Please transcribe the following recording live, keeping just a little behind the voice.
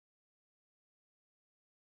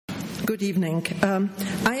Good evening.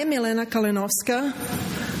 I am Milena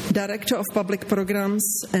Kalinovska, Director of Public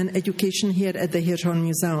Programs and Education here at the Hirshhorn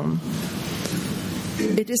Museum.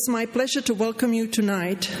 It is my pleasure to welcome you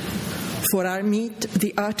tonight for our Meet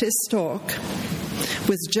the Artist talk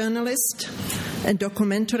with journalist and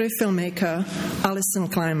documentary filmmaker Alison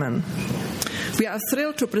Klayman. We are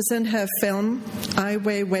thrilled to present her film, Ai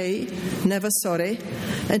Weiwei, Never Sorry,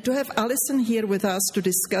 and to have Alison here with us to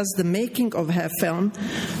discuss the making of her film,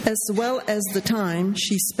 as well as the time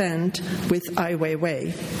she spent with Ai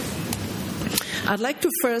Weiwei. I'd like to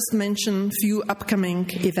first mention a few upcoming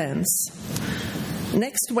events.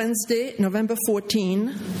 Next Wednesday, November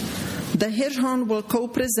 14, the Hirshhorn will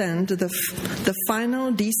co-present the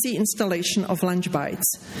final DC installation of Lunch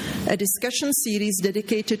Bites, a discussion series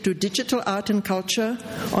dedicated to digital art and culture,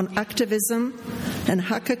 on activism and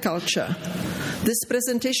hacker culture. This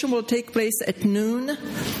presentation will take place at noon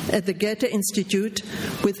at the Goethe Institute,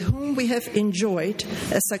 with whom we have enjoyed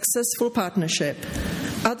a successful partnership.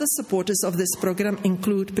 Other supporters of this program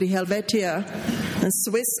include Pri Helvetia and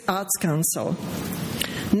Swiss Arts Council.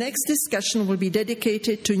 Next discussion will be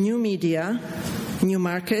dedicated to new media, new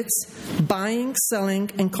markets, buying, selling,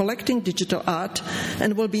 and collecting digital art,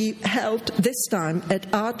 and will be held this time at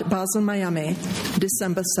Art Basel Miami,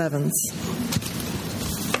 December 7th.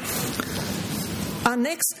 Our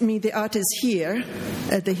next Meet the Artist here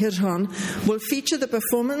at the Hirshhorn will feature the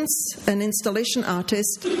performance and installation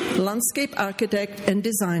artist, landscape architect, and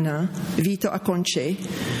designer Vito Acconci,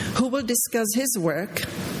 who will discuss his work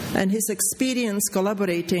and his experience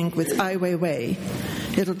collaborating with Ai Weiwei.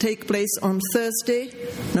 It will take place on Thursday,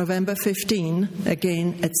 November 15,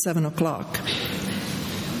 again at 7 o'clock.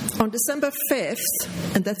 On December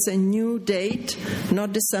 5th, and that's a new date,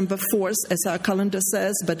 not December 4th as our calendar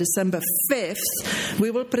says, but December 5th,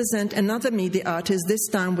 we will present another Meet the Artist, this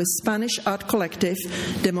time with Spanish art collective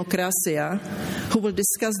Democracia, who will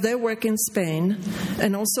discuss their work in Spain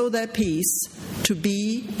and also their piece, To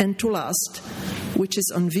Be and to Last, which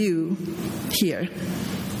is on view here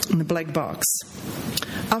in the black box.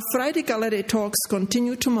 Our Friday gallery talks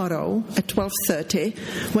continue tomorrow at 12:30,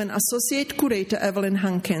 when Associate Curator Evelyn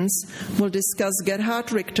Hankins will discuss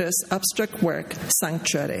Gerhard Richter's abstract work,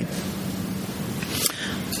 Sanctuary.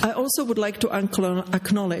 I also would like to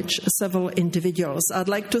acknowledge several individuals. I'd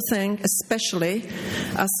like to thank especially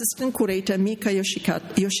Assistant Curator Mika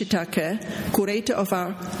Yoshitake,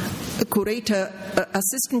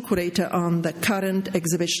 Assistant Curator on the current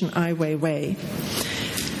exhibition Ai Weiwei.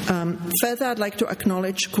 Further, I'd like to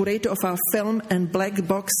acknowledge curator of our film and black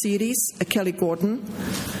box series, Kelly Gordon,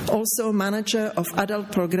 also manager of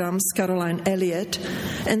adult programs, Caroline Elliott,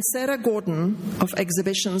 and Sarah Gordon of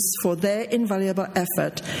exhibitions for their invaluable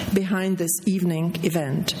effort behind this evening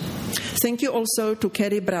event. Thank you also to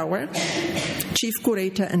Kerry Brower, Chief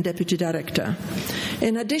Curator and Deputy Director.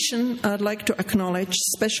 In addition, I'd like to acknowledge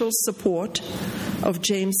special support of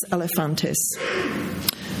James Elephantis.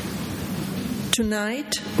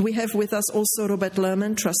 Tonight, we have with us also Robert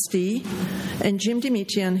Lerman, trustee, and Jim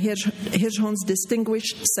Dimitrian, Hirshhorn's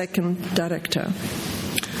distinguished second director.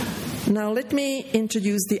 Now, let me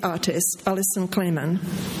introduce the artist, Alison Klayman.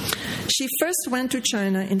 She first went to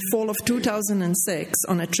China in fall of 2006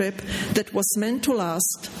 on a trip that was meant to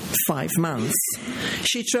last 5 months.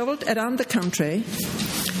 She traveled around the country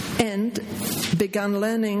and began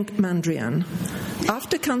learning Mandarin.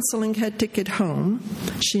 After canceling her ticket home,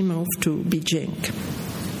 she moved to Beijing.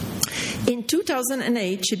 In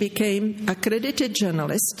 2008, she became accredited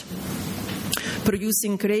journalist,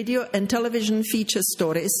 producing radio and television feature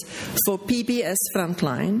stories for PBS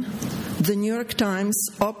Frontline, the New York Times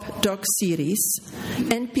Op Doc series,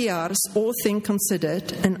 NPR's All Things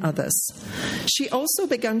Considered, and others. She also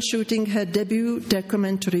began shooting her debut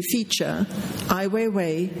documentary feature, Ai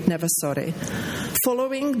Weiwei, Never Sorry,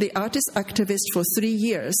 following the artist activist for 3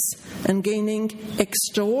 years and gaining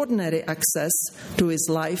extraordinary access to his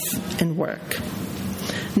life and work.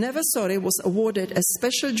 Never Sorry was awarded a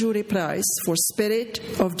special jury prize for Spirit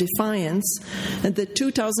of Defiance at the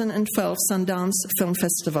 2012 Sundance Film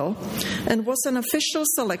Festival and was an official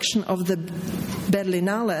selection of the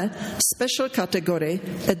Berlinale special category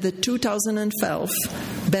at the 2012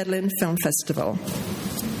 Berlin Film Festival.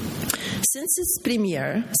 Since its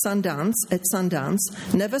premiere at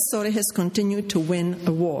Sundance, Never Sorry has continued to win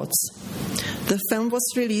awards. The film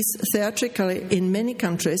was released theatrically in many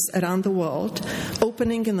countries around the world,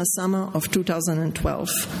 opening in the summer of 2012,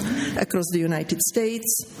 across the United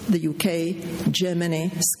States, the UK, Germany,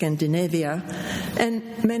 Scandinavia, and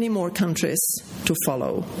many more countries to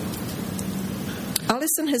follow.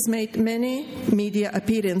 Alison has made many media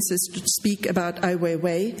appearances to speak about Ai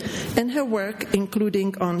Weiwei and her work,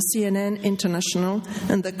 including on CNN International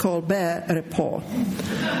and the Colbert Report.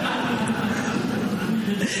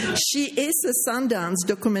 She is a Sundance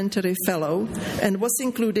Documentary Fellow and was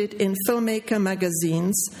included in Filmmaker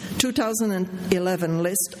Magazine's 2011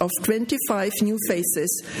 list of 25 new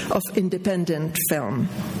faces of independent film.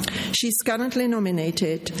 She's currently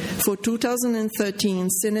nominated for 2013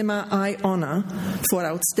 Cinema Eye Honor for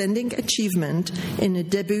Outstanding Achievement in a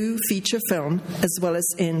Debut Feature Film as well as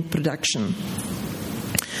in production.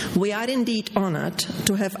 We are indeed honored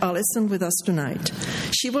to have Alison with us tonight.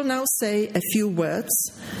 She will now say a few words,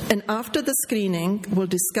 and after the screening, will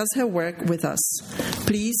discuss her work with us.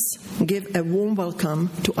 Please give a warm welcome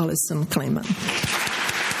to Alison Klayman.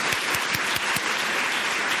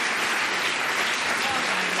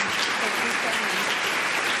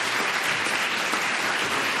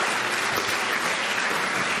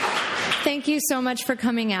 Thank you so much for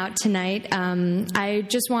coming out tonight. I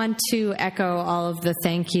just want to echo all of the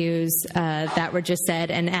thank yous that were just said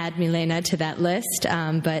and add Milena to that list.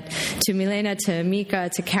 But to Milena, to Mika,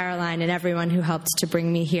 to Caroline, and everyone who helped to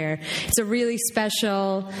bring me here. It's a really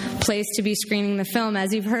special place to be screening the film.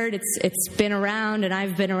 As you've heard, it's been around, and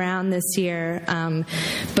I've been around this year.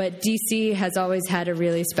 But DC has always had a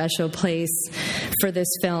really special place for this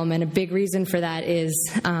film, and a big reason for that is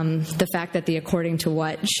the fact that the According to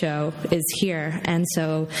What show is here. And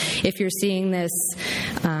so if you're seeing this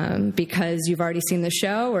because you've already seen the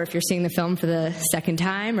show, or if you're seeing the film for the second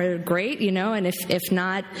time, or great, and if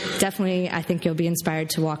not, definitely I think you'll be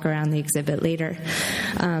inspired to walk around the exhibit later.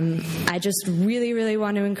 I just really, really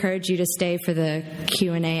want to encourage you to stay for the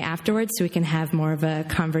Q&A afterwards so we can have more of a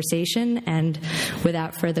conversation. And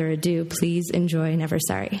without further ado, please enjoy Never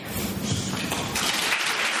Sorry.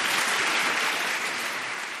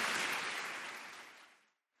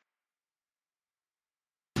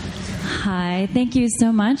 Hi, thank you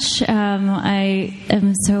so much. I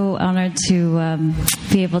am so honored to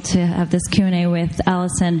be able to have this Q&A with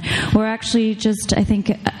Alison. We're actually just, I think,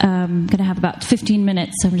 going to have about 15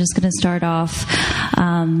 minutes. So I'm just going to start off.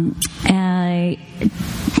 And I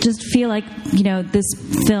just feel like, this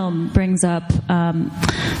film brings up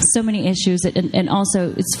so many issues. And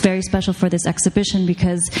also, it's very special for this exhibition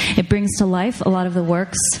because it brings to life a lot of the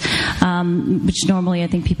works, which normally I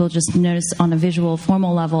think people just notice on a visual,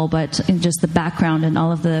 formal level, but just the background and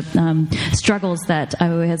all of the struggles that Ai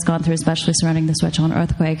Weiwei has gone through, especially surrounding the Sichuan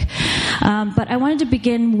earthquake. But I wanted to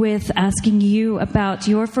begin with asking you about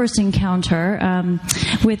your first encounter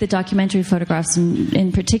with the documentary photographs,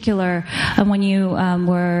 in particular when you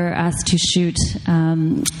were asked to shoot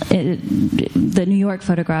the New York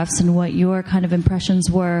photographs, and what your kind of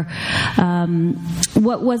impressions were.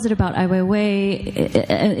 What was it about Ai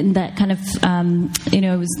Weiwei that kind of,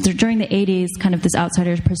 it was during the 80s, kind of this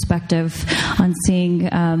outsider's perspective on seeing,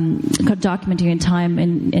 documenting a time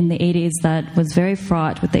in the 80s that was very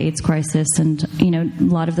fraught with the AIDS crisis, and a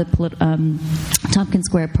lot of the Tompkins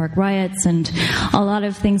Square Park riots and a lot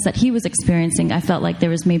of things that he was experiencing. I felt like there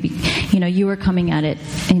was maybe, you were coming at it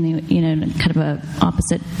in kind of a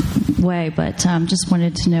opposite way, but just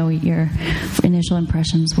wanted to know what your initial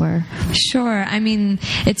impressions were. Sure. I mean,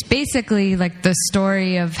 it's basically like the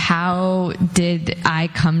story of how did I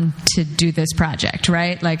come to do this project,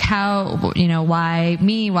 right? Like how, why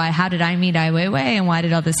me? How did I meet Ai Weiwei, and why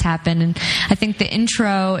did all this happen? And I think the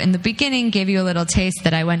intro in the beginning gave you a little taste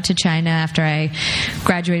that I went to China after I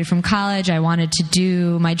graduated from college.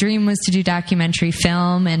 My dream was to do documentary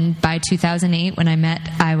film, and by 2008, when I met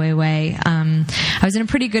Ai Weiwei, I was in a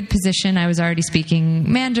pretty good position. I was already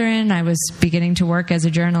speaking Mandarin. I was beginning to work as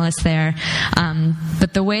a journalist there.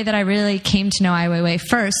 But the way that I really came to know Ai Weiwei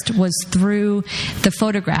first was through the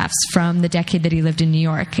photographs from the decade that he lived in New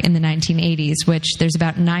York in the 1980s, which there's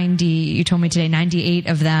about 90, you told me today, 98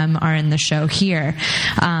 of them are in the show here.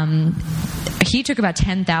 He took about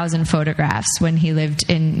 10,000 photographs when he lived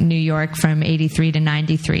in New York from 83 to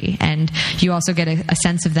 93, and you also get a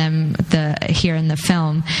sense of them here in the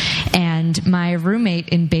film. And my roommate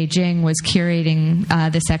in Beijing was curating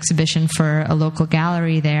this exhibition for a local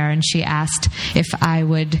gallery there, and she asked if I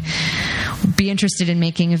would be interested in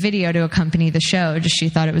making a video to accompany the show. She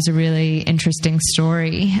thought it was a really interesting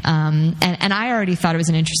story. And I already thought it was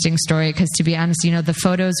an interesting story because, to be honest, the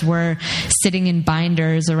photos were sitting in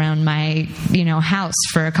binders around my house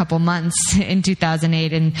for a couple months in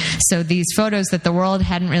 2008. And so these photos that the world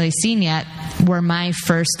hadn't really seen yet were my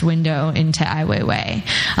first window into Ai Weiwei.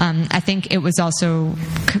 I think it was also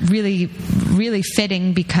really, really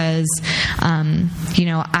fitting because,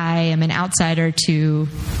 I am an outsider to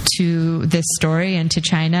this story and to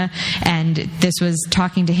China, and this was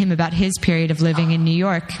talking to him about his period of living in New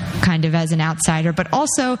York, kind of as an outsider, but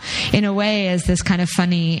also in a way as this kind of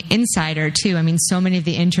funny insider too. I mean, so many of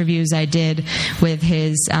the interviews I did with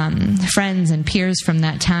his friends and peers from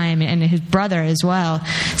that time, and his brother as well,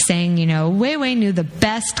 saying, Weiwei knew the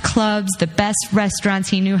best clubs, the best restaurants.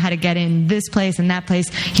 He knew how to get in this place and that place.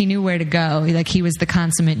 He knew where to go. Like, he was the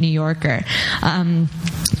consummate New Yorker.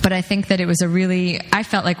 But I think that I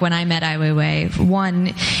felt like when I met Ai Weiwei,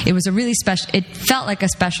 one, it was a really special, it felt like a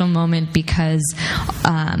special moment because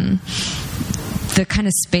the kind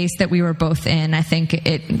of space that we were both in, I think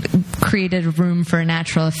it created room for a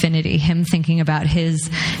natural affinity. Him thinking about his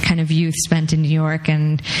kind of youth spent in New York,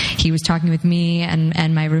 and he was talking with me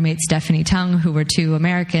and my roommate Stephanie Tung, who were two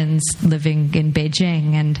Americans living in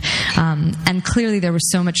Beijing, and clearly there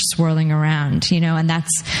was so much swirling around, and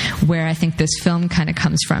that's where I think this film kind of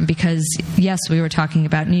comes from, because yes, we were talking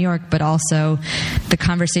about New York, but also the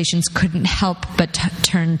conversations couldn't help but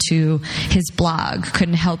turn to his blog,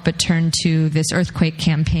 couldn't help but turn to this earthquake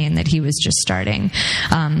campaign that he was just starting.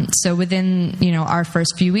 So within, our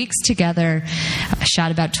first few weeks together, I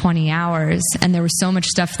shot about 20 hours, and there was so much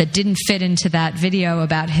stuff that didn't fit into that video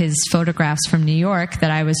about his photographs from New York that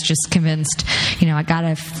I was just convinced, I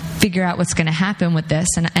gotta figure out what's going to happen with this,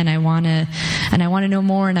 and I want to know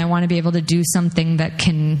more, and I want to be able to do something that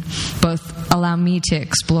can both allow me to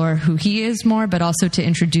explore who he is more, but also to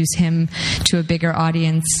introduce him to a bigger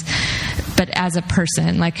audience, but as a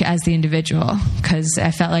person, like as the individual, because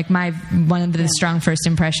I felt like one of the strong first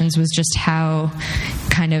impressions was just how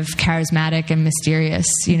kind of charismatic and mysterious,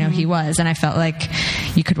 he was, and I felt like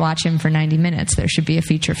you could watch him for 90 minutes. There should be a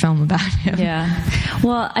feature film about him. Yeah.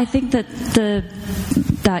 Well, I think that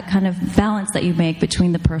that kind of balance that you make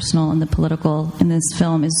between the personal and the political in this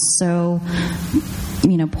film is so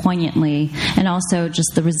poignantly, and also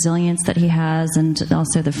just the resilience that he has, and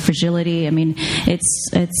also the fragility. I mean,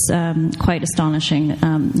 it's quite astonishing,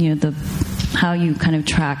 how you kind of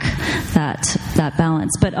track that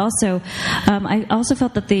balance. But also, I also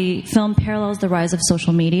felt that the film parallels the rise of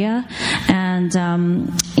social media, and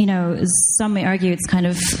some may argue it's kind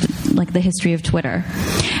of like the history of Twitter.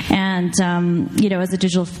 And as a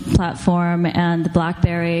digital platform, and the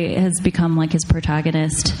BlackBerry has become like his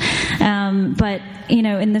protagonist. But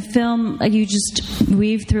in the film, you just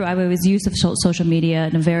weave through Ai Weiwei's use of social media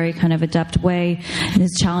in a very kind of adept way, and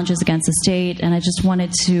his challenges against the state. And I just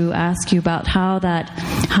wanted to ask you about how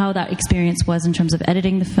that experience was in terms of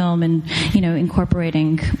editing the film and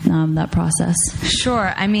incorporating that process.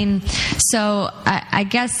 Sure. I mean, so I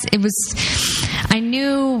guess it was. I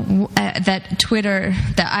knew that Twitter,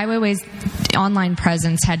 that Ai Weiwei's online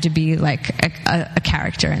presence had to be like a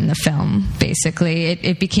character in the film, basically.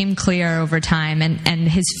 It became clear over time, and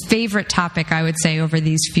his favorite topic, I would say, over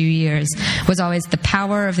these few years was always the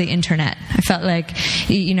power of the internet. I felt like,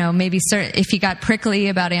 maybe if he got prickly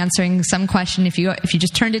about answering some question, if you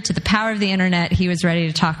just turned it to the power of the internet, he was ready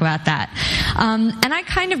to talk about that. And I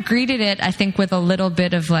kind of greeted it, I think, with a little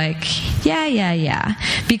bit of like, yeah,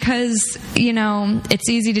 because, it's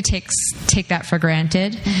easy to take that for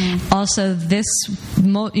granted. Mm-hmm. Also,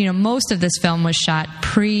 most of this film was shot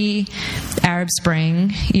pre-Arab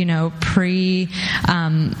Spring, pre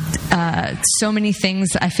so many things,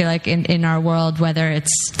 I feel like, in our world, whether it's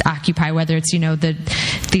Occupy, whether it's,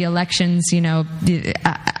 the elections, the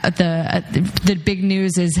big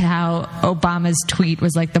news is how Obama's tweet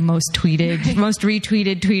was like the most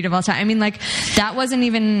retweeted tweet of all time. I mean, like, that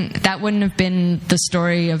wouldn't have been the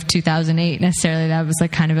story of 2008 necessarily. That was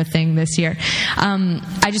like kind of a thing this year.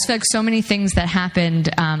 I just feel like so many things that happened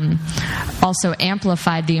also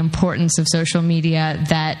amplified the importance of social media,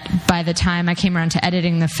 that by the time I came around to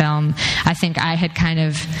editing the film, I think I had kind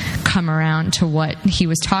of come around to what he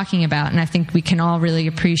was talking about. And I think we can all really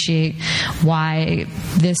appreciate why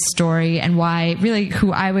this story, and why really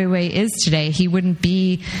who Ai Weiwei is today. He wouldn't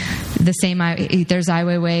be the same. There's Ai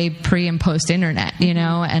Weiwei pre and post internet,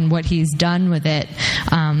 and what he's done with it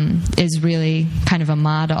is really kind of a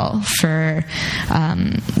model for,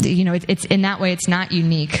 it's in that way, it's not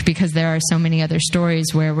unique, because there are so many other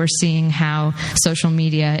stories where we're seeing how social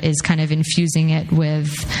media is kind of infusing it with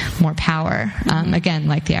more power, again,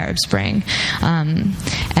 like the Arab Spring.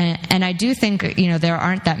 And I do think, there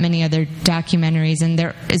aren't that many other documentaries, and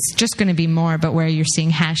there is just going to be more, but where you're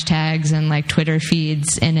seeing hashtags and like Twitter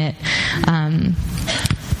feeds in it.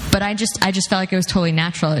 but I just felt like it was totally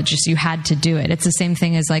natural. It just, you had to do it. It's the same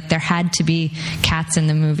thing as like there had to be cats in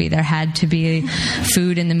the movie, there had to be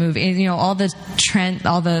food in the movie, and, all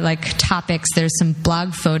the like topics. There's some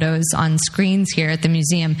blog photos on screens here at the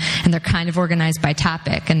museum, and they're kind of organized by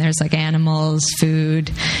topic, and there's like animals,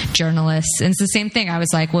 food, journalists, and it's the same thing. I was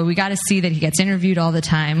like, well, we got to see that he gets interviewed all the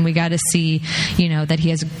time. We got to see, that he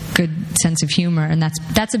has a good sense of humor, and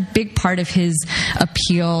that's a big part of his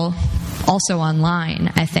appeal also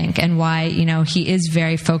online, I think, and why, he is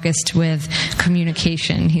very focused with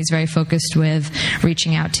communication. He's very focused with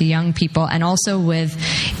reaching out to young people, and also with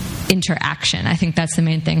interaction. I think that's the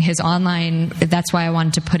main thing. His online, that's why I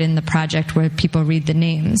wanted to put in the project where people read the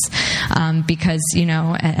names, because,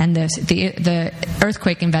 and the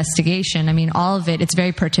earthquake investigation, I mean, all of it, it's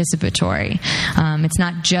very participatory. It's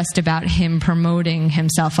not just about him promoting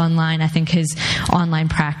himself online. I think his online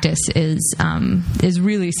practice is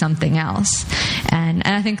really something else. And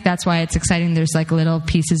I think that's why it's exciting. There's like little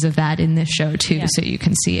pieces of that in this show too, so you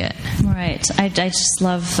can see it. Right. I just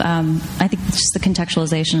love, I think just the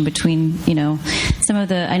contextualization between, some of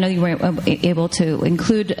the, I know you weren't able to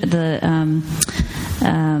include the,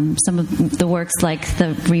 some of the works like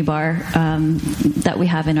the rebar that we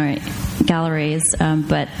have in our galleries,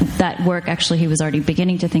 but that work actually he was already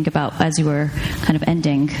beginning to think about as you were kind of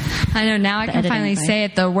ending. I know, now I can finally say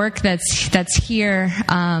it. The work that's here,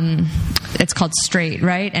 it's called Straight,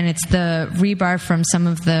 right? And it's the rebar from some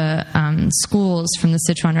of the schools from the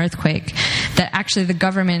Sichuan earthquake that actually the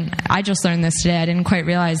government, I just learned this today, I didn't quite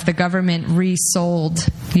realize the government resold,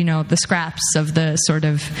 the scraps of the sort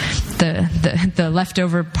of the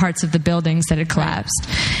leftover parts of the buildings that had collapsed.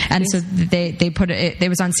 And so they put it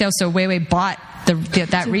was on sale. So Weiwei bought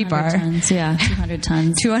that rebar. 200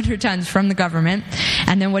 tons. 200 tons from the government.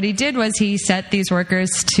 And then what he did was he set these workers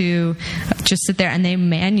to just sit there, and they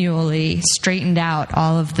manually straightened out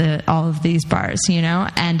all of these bars,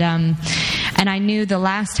 and I knew the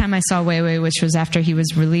last time I saw Weiwei, which was after he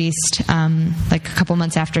was released, like a couple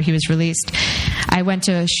months after he was released, I went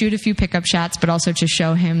to shoot a few pickup shots, but also to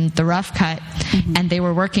show him the rough cut, and they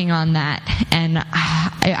were working on that, and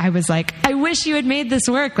I was like, I wish you had made this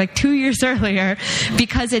work like 2 years earlier,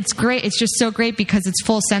 because it's great. It's just so great because it's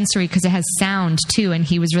full sensory, because it has sound too, and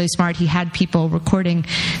he was really smart. He had people recording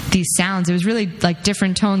these sounds. It was really like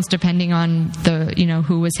different tones depending on the,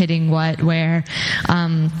 who was hitting what, where,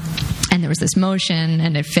 and there was this motion,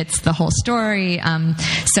 and it fits the whole story.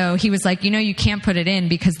 So he was like, you can't put it in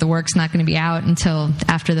because the work's not going to be out until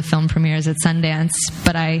after the film premieres at Sundance.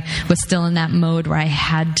 But I was still in that mode where I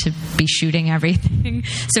had to be shooting everything.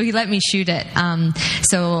 So he let me shoot it.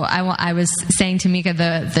 So I was saying to Mika,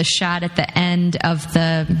 the shot at the end of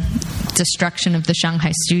the destruction of the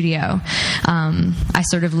Shanghai studio, I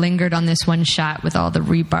sort of lingered on this one shot with all the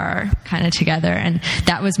rebar kind of together. And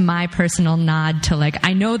that was my personal nod to like,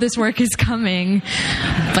 I know this work is coming,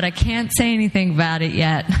 but I can't say anything about it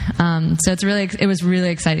yet. So it was really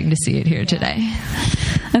exciting to see it here today.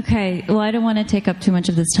 Okay, well, I don't want to take up too much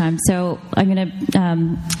of this time, so I'm going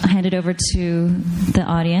to hand it over to the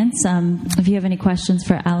audience. If you have any questions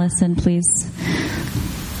for Alison, please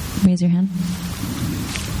raise your hand.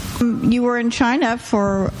 You were in China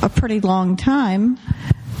for a pretty long time,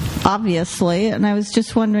 obviously, and I was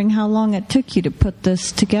just wondering how long it took you to put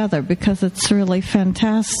this together, because it's really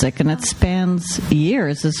fantastic and it spans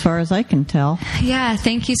years as far as I can tell. Yeah,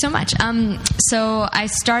 thank you so much. So I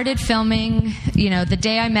started filming, the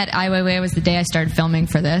day I met Ai Weiwei was the day I started filming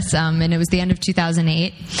for this, and it was the end of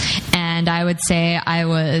 2008, and I would say I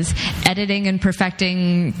was editing and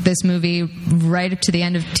perfecting this movie right up to the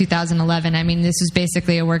end of 2011. I mean, this was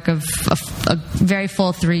basically a work of a very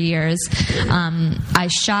full 3 years. I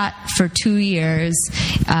shot for 2 years.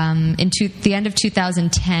 The end of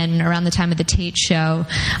 2010, around the time of the Tate show,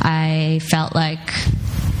 I felt like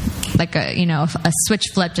a switch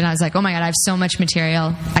flipped, and I was like, oh my God, I have so much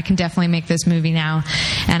material. I can definitely make this movie now.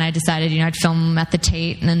 And I decided, I'd film at the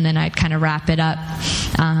Tate, and then I'd kind of wrap it up.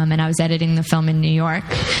 And I was editing the film in New York.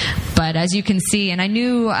 But as you can see, and I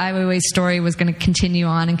knew Ai Weiwei's story was going to continue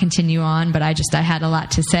on, but I had a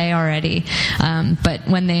lot to say already. But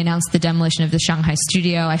when they announced the demolition of the Shanghai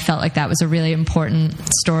studio, I felt like that was a really important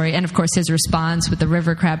story. And of course, his response with the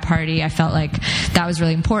river crab party, I felt like that was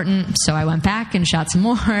really important. So I went back and shot some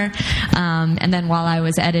more. And then while I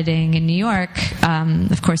was editing in New York,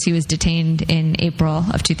 of course, he was detained in April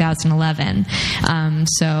of 2011.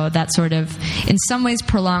 So that sort of, in some ways,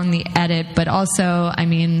 prolonged the edit, but also,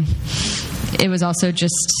 it was also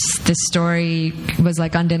just, this story was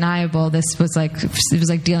like undeniable. This was like, it was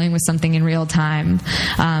like dealing with something in real time.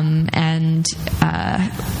 And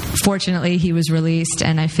fortunately he was released,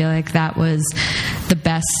 and I feel like that was the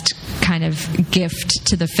best kind of gift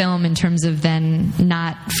to the film in terms of then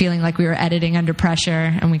not feeling like we were editing under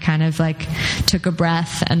pressure, and we kind of like took a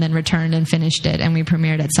breath and then returned and finished it, and we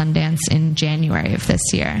premiered at Sundance in January of this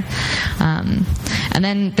year. And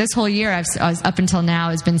then this whole year, up until now,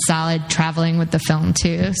 has been solid traveling with the film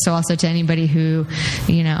too. So also to anybody who,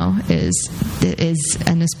 you know, is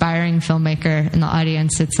an aspiring filmmaker in the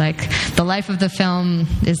audience, it's like the life of the film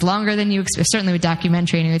is longer than you expect. Certainly with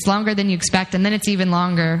documentary, anyway, it's longer than you expect, and then it's even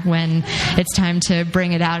longer when it's time to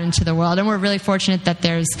bring it out into the world. And we're really fortunate that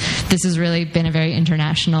this has really been a very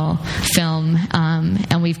international film,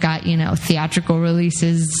 and we've got, you know, theatrical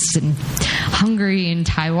releases in Hungary and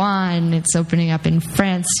Taiwan. It's opening up in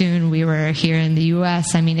France soon. We were here in the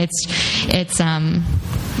U.S. I mean, it's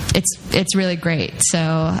really great. So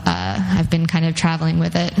I've been kind of traveling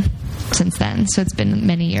with it since then. So it's been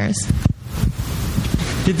many years.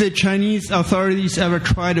 Did the Chinese authorities ever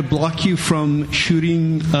try to block you from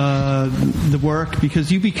shooting the work?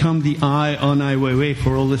 Because you become the eye on Ai Weiwei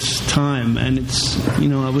for all this time, and it's, you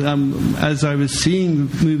know, as I was seeing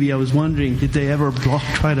the movie, I was wondering, did they ever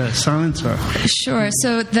try to silence her? Sure.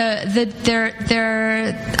 So there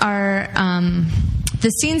are. The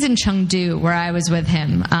scenes in Chengdu where I was with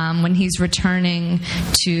him, when he's returning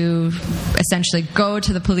to essentially go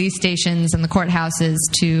to the police stations and the courthouses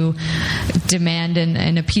to demand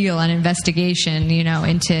an appeal, an investigation, you know,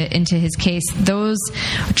 into his case, those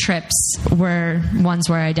trips were ones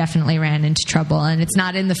where I definitely ran into trouble. And it's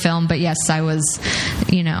not in the film, but yes, I was,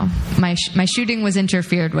 you know, my shooting was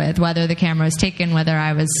interfered with, whether the camera was taken, whether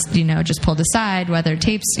I was, you know, just pulled aside, whether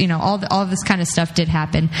tapes, you know, all of this kind of stuff did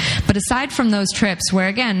happen. But aside from those trips, where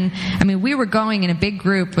again, I mean, we were going in a big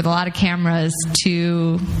group with a lot of cameras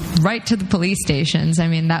right to the police stations. I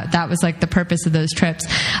mean, that was like the purpose of those trips.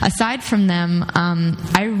 Aside from them,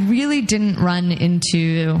 I really didn't run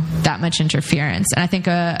into that much interference. And I think,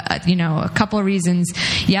 you know, a couple of reasons.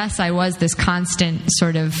 Yes, I was this constant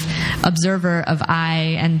sort of observer of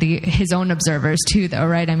Ai and his own observers too, though,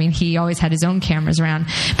 right? I mean, he always had his own cameras around,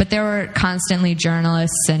 but there were constantly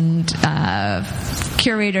journalists and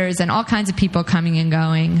curators and all kinds of people coming and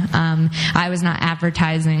going. I was not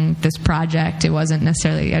advertising this project. It wasn't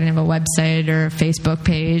necessarily, I didn't have a website or a Facebook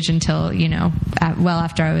page until, you know, well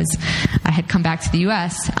after I had come back to the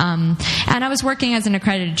U.S. And I was working as an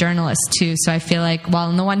accredited journalist too, so I feel like, while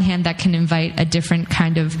on the one hand that can invite a different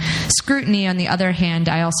kind of scrutiny, on the other hand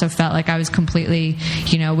I also felt like I was completely,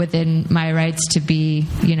 you know, within my rights to be,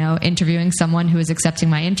 you know, interviewing someone who was accepting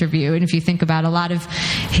my interview. And if you think about, a lot of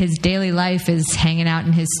his daily life is hanging out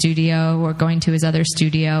in his studio or going to his other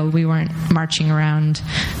studio. We weren't marching around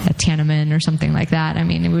at Tiananmen or something like that. I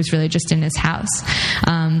mean, it was really just in his house.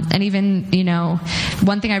 And even, you know,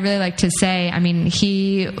 one thing I really like to say, I mean,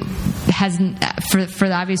 he has, for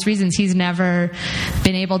the obvious reasons, he's never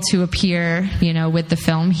been able to appear, you know, with the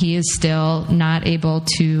film. He is still not able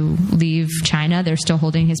to leave China. They're still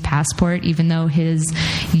holding his passport, even though his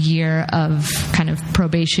year of kind of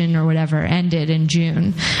probation or whatever ended in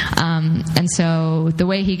June. And so the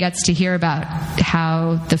way he gets to hear about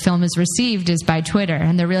how the film is received is by Twitter.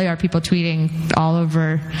 And there really are people tweeting all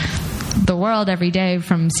over the world every day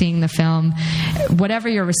from seeing the film. Whatever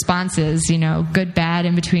your response is, you know, good, bad,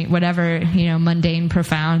 in between, whatever, you know, mundane,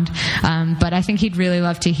 profound. But I think he'd really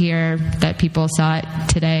love to hear that people saw it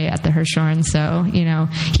today at the Hirshhorn. So, you know,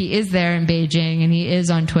 he is there in Beijing and he is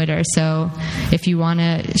on Twitter. So if you want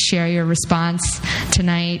to share your response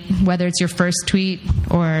tonight, whether it's your first tweet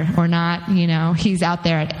or not, you know, he's out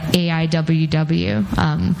there at AIWW.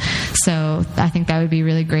 So I think that would be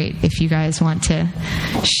really great if you guys want to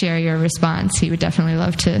share your response. He would definitely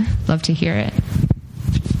love to hear it.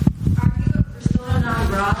 Are you a persona non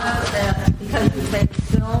grata because you made the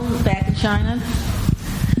film back in China?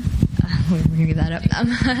 We're going to give that up.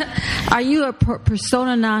 Are you a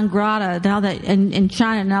persona non grata now that in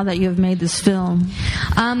China, now that you have made this film?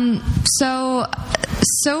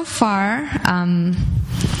 So far,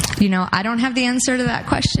 you know, I don't have the answer to that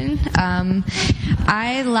question.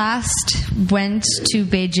 I last went to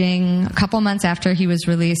Beijing a couple months after he was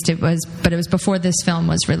released. But it was before this film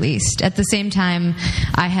was released. At the same time,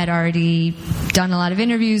 I had already done a lot of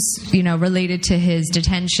interviews, you know, related to his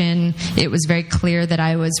detention. It was very clear that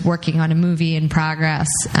I was working on a movie in progress,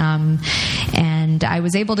 and I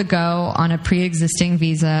was able to go on a pre-existing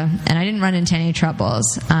visa, and I didn't run into any troubles.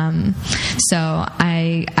 So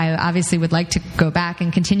I obviously would like to go back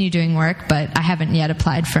and continue doing work, but I haven't yet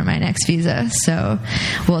applied for my next visa, so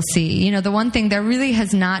we'll see. The one thing, there really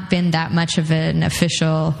has not been that much of an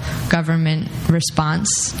official government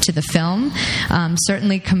response to the film,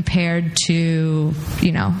 certainly compared to,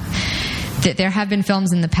 there have been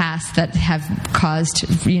films in the past that have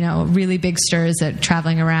caused, really big stirs at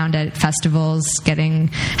traveling around at festivals,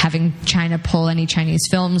 having China pull any Chinese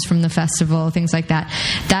films from the festival, things like that.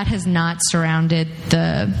 That has not surrounded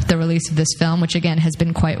the release of this film, which again has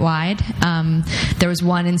been quite wide. There was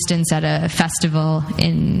one instance at a festival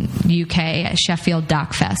in UK, at Sheffield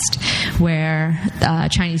Doc Fest, where a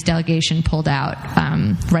Chinese delegation pulled out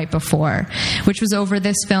right before, which was over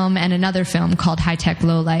this film and another film called High Tech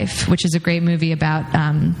Low Life, which is a great movie about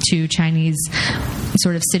two Chinese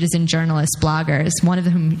sort of citizen journalist bloggers, one of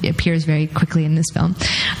whom appears very quickly in this film.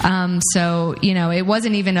 So it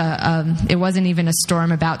wasn't even a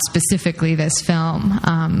storm about specifically this film.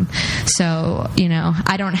 So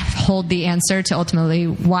I don't hold the answer to ultimately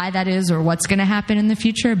why that is or what's going to happen in the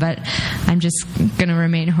future, but I'm just going to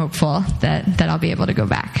remain hopeful that I'll be able to go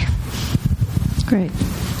back. Great.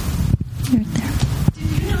 Right there.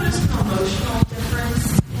 Did you notice an emotional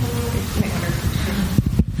difference?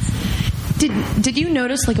 Did you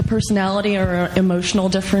notice like a personality or an emotional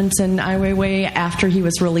difference in Ai Weiwei after he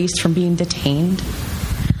was released from being detained?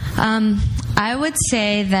 I would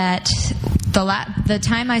say that the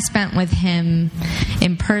time I spent with him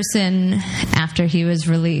in person after he was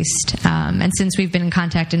released, and since we've been in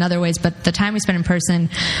contact in other ways, but the time we spent in person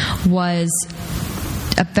was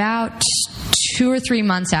about 2 or 3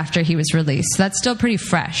 months after he was released. So that's still pretty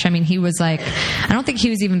fresh. I mean, he was I don't think he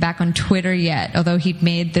was even back on Twitter yet, although he'd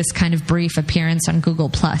made this kind of brief appearance on Google+,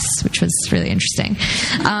 which was really interesting.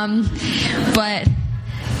 But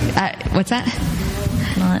what's that?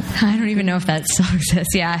 I don't even know if that still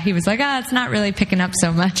exists. Yeah, he was like, it's not really picking up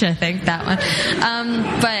so much, I think, that one.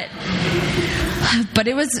 But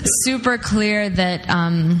it was super clear that,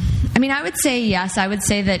 I would say yes. I would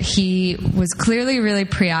say that he was clearly really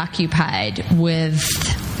preoccupied with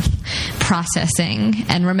processing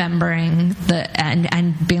and remembering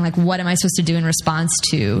and being like, what am I supposed to do in response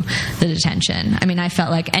to the detention? I mean, I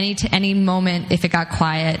felt like any moment, if it got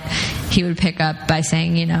quiet, he would pick up by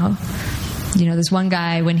saying, there's one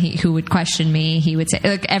guy who would question me, he would say,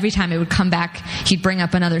 like, every time it would come back, he'd bring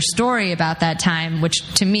up another story about that time, which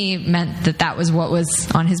to me meant that was what was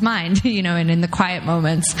on his mind, and in the quiet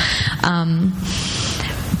moments.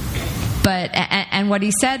 And what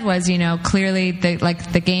he said was, clearly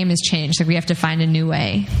the game has changed. Like, we have to find a new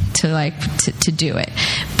way to do it.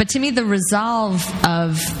 But to me, the resolve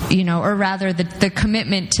of, or rather the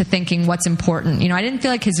commitment to thinking what's important, I didn't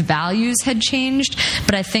feel like his values had changed,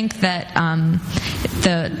 but I think that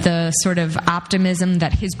the sort of optimism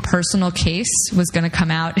that his personal case was going to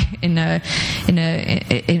come out in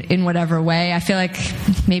whatever way, I feel like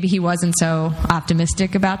maybe he wasn't so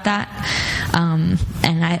optimistic about that. And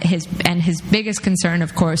his biggest concern,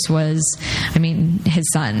 of course, was, his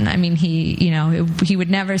son. He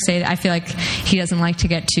would never say that. I feel like he doesn't like to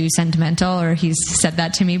get too sentimental, or he's said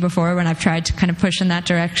that to me before when I've tried to kind of push in that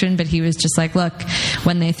direction, but he was just like, look,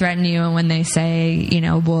 when they threaten you and when they say,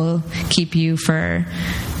 we'll keep you for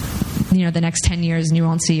the next 10 years and you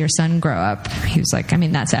won't see your son grow up, he was like,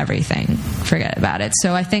 that's everything, forget about it.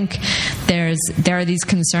 So I think there are these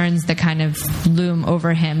concerns that kind of loom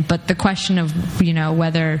over him, but the question of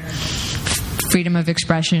whether freedom of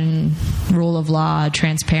expression, rule of law,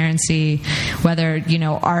 transparency, whether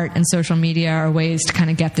art and social media are ways to kind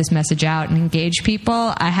of get this message out and engage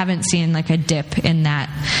people, I haven't seen like a dip in that.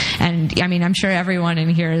 And I'm sure everyone in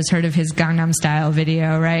here has heard of his Gangnam Style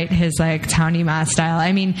video, right? His like Taonima style.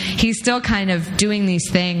 He's still kind of doing these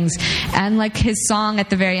things, and like his song at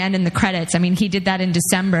the very end in the credits, he did that in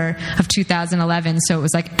December of 2011, so it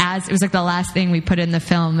was like the last thing we put in the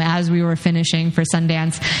film as we were finishing for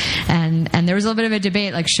Sundance, and there was a little bit of a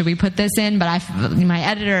debate, like, should we put this in? But my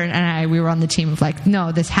editor and we were on the team of like,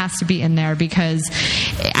 no, this has to be in there, because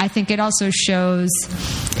I think it also shows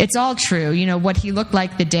it's all true. What he looked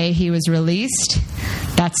like the day he was released,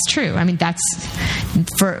 that's true. That's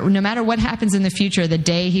for no matter what happens in the future, the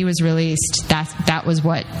day he was released, that was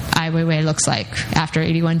what Ai Weiwei looks like after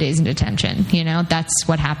 81 days in detention. That's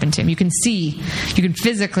what happened to him. You can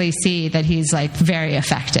physically see that he's like very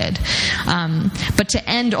affected. But to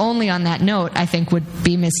end only on that note, I think would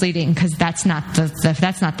be misleading, because that's not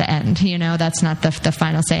the end. That's not the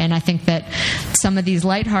final say. And I think that some of these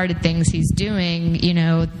lighthearted things he's doing,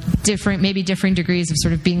 maybe differing degrees of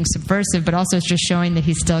sort of being subversive, but also it's just showing that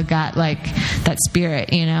he's still got like that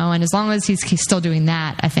spirit, and as long as he's still doing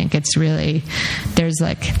that, I think it's really,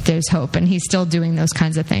 there's hope, and he's still doing those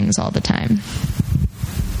kinds of things all the time.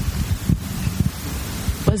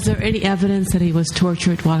 Was there any evidence that he was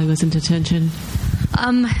tortured while he was in detention?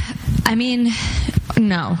 I mean,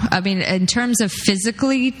 no. I mean, in terms of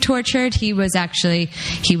physically tortured, he was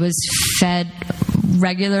fed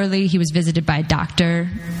regularly. He was visited by a doctor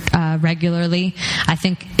regularly. I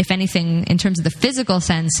think, if anything, in terms of the physical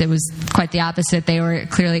sense, it was quite the opposite. They were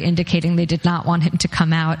clearly indicating they did not want him to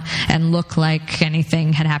come out and look like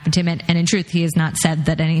anything had happened to him. And in truth, he has not said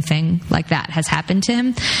that anything like that has happened to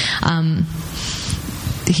him.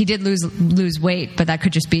 He did lose weight, but that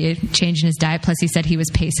could just be a change in his diet. Plus, he said he was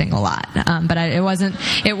pacing a lot. But it wasn't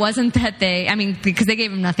that because they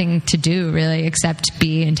gave him nothing to do really except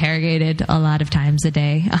be interrogated a lot of times a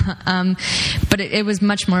day. But it was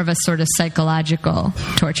much more of a sort of psychological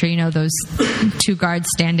torture. You know, those two guards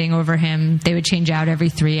standing over him, they would change out every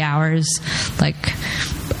 3 hours, like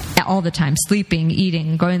all the time, sleeping,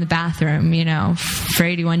 eating, going to the bathroom, you know, for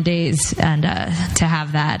 81 days, and to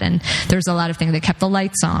have that. And there's a lot of things. They kept the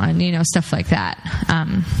lights on, you know, stuff like that.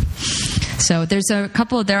 So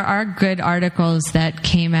there are good articles that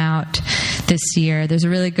came out this year. There's a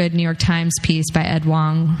really good New York Times piece by Ed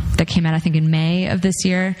Wong that came out, I think, in May of this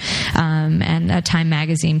year, and a Time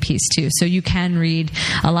magazine piece too. So you can read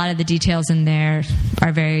a lot of the details in there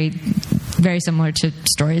are very, very similar to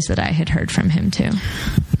stories that I had heard from him too.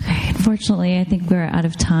 Okay, unfortunately, I think we're out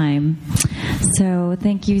of time. So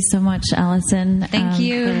thank you so much, Alison. Thank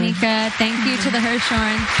you, Nika. Thank you to the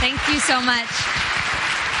Hirshhorn. Thank you so much.